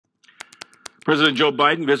President Joe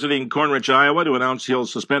Biden visiting Cornrich, Iowa, to announce he'll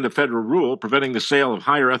suspend a federal rule preventing the sale of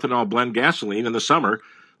higher ethanol blend gasoline in the summer.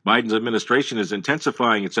 Biden's administration is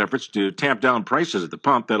intensifying its efforts to tamp down prices at the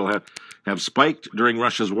pump that'll have spiked during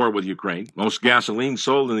Russia's war with Ukraine. Most gasoline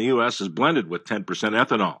sold in the U.S. is blended with 10%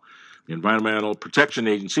 ethanol. The Environmental Protection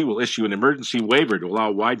Agency will issue an emergency waiver to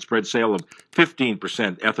allow widespread sale of 15%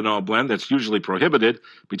 ethanol blend that's usually prohibited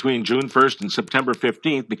between June 1st and September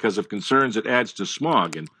 15th because of concerns it adds to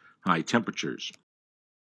smog and high temperatures.